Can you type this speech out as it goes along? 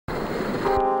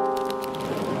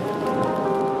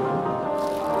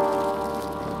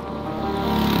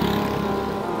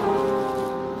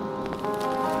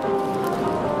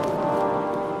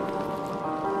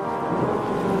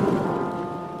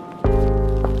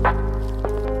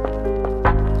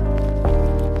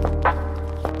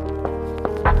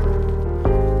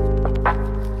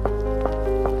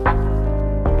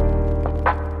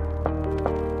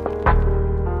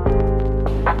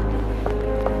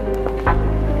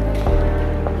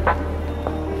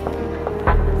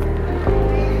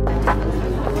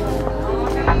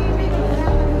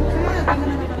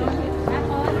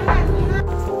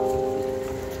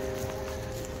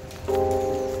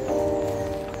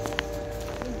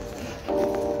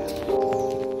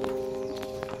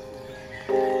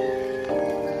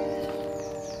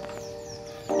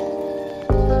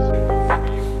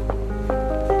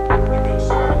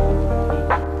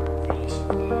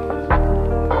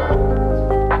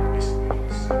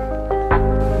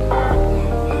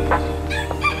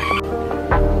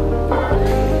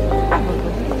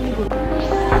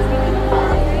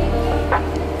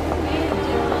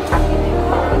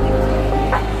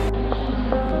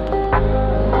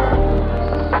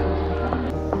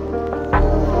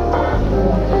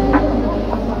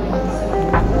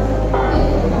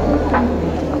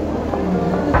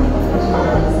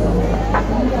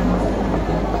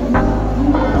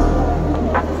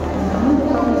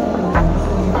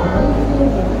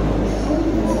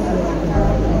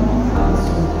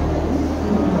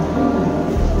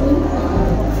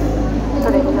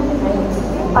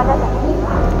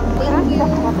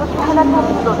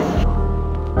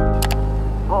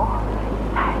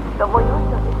も良いの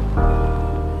です。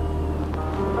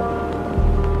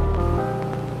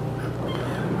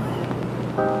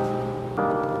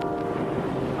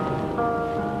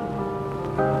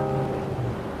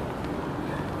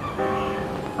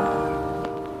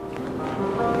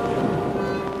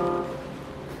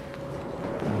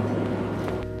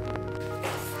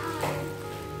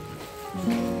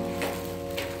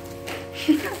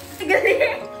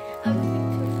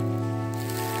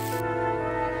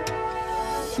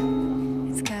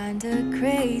It's kinda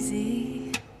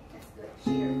crazy,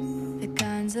 the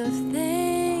kinds of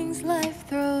things life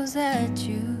throws at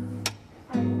you.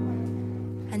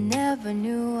 I never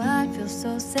knew I'd feel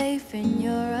so safe in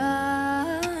your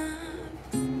arms.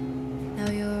 Now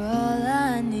you're all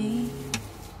I need.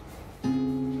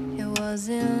 It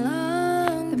wasn't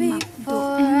long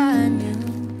before I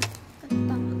knew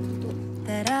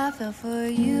that I fell for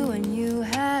you and you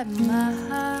had my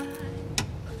heart.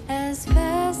 As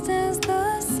fast as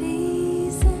the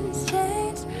seasons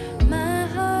changed, my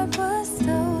heart was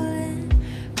stolen.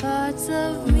 Parts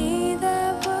of me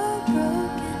that were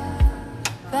broken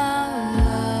found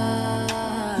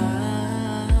love.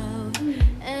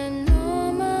 And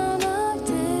no amount of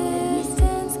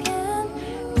distance can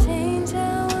change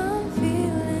how I'm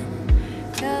feeling,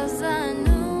 'cause I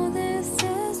know this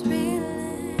is real.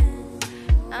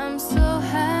 I'm so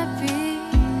happy.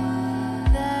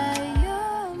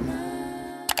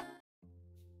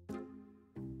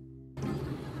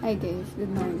 Hi guys,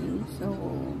 good morning. So,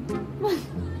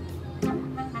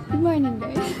 good morning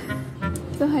guys.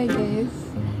 So hi guys,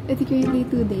 it's currently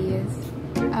 2 days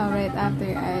right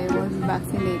after I was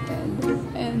vaccinated,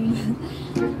 and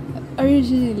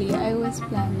originally I was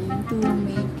planning to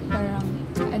make parang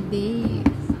a day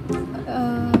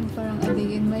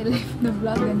in my life na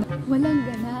vlog. Walang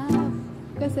ganap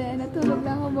kasi natulog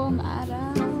lang ako buong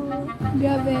araw.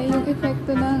 Grabe yung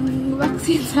epekto ng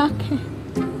vaccine sa akin.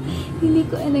 Hindi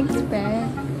ko in-expect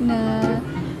na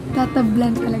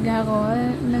tatablan talaga ako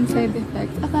ng side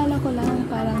effects. Akala ko lang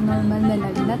parang normal na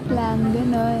lagnat lang,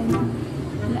 gano'n.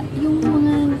 Yung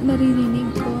mga naririnig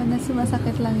ko na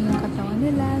sumasakit lang yung katawan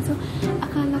nila. So,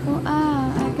 akala ko,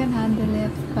 I can handle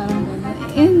it. Parang gano'n.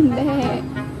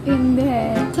 Hindi.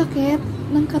 Sakit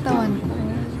ng katawan ko.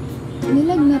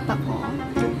 Nilagnat ako.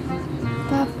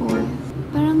 Tapos,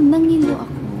 parang nangilo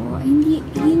ako. Hindi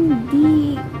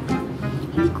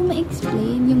ko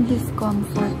ma-explain yung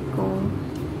discomfort ko.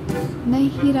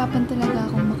 Nahihirapan talaga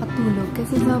akong makatulog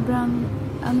kasi sobrang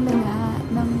ang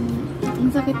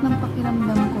sakit ng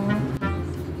pakiramdam ko.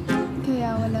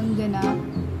 Kaya walang ganap.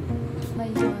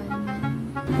 Ngayon,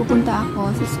 pupunta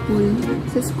ako sa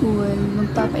school,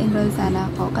 magpapa-enroll sana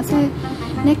ako. Kasi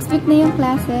next week na yung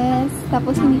classes,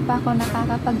 tapos hindi pa ako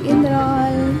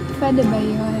nakakapag-enroll. Pwede ba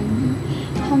yun?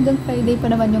 Hanggang Friday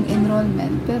pa naman yung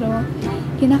enrollment. Pero,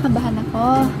 kinakabahan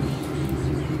ako.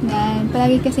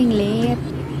 Palagi kasing late.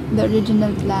 The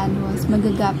original plan was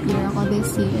mag-gap year ako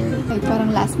this year. Like,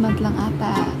 parang last month lang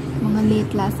ata. Mga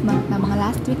late last month na. Mga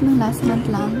last week ng last month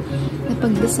lang.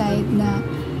 Napag-decide na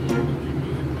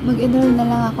mag-enroll na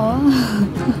lang ako.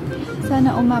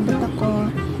 Sana umabot ako.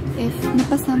 If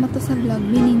napasama to sa vlog,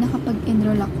 meaning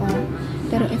nakapag-enroll ako.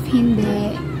 Pero if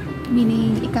hindi,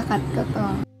 meaning ikakat ko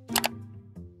to.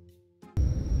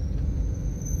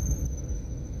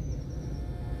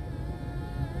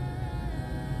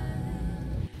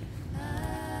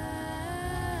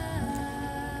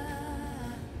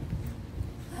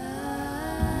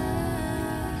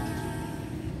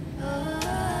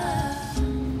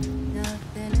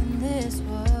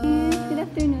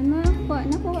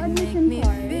 Nakuha admission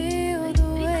card.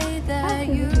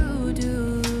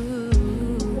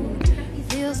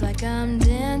 Feels like I'm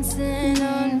dancing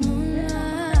on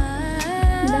moonlight.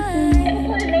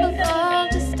 Of all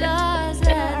the stars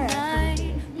at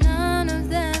night, none of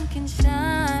them can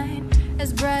shine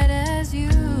as bright as you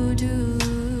do.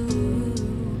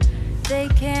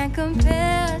 They can't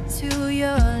compare to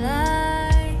your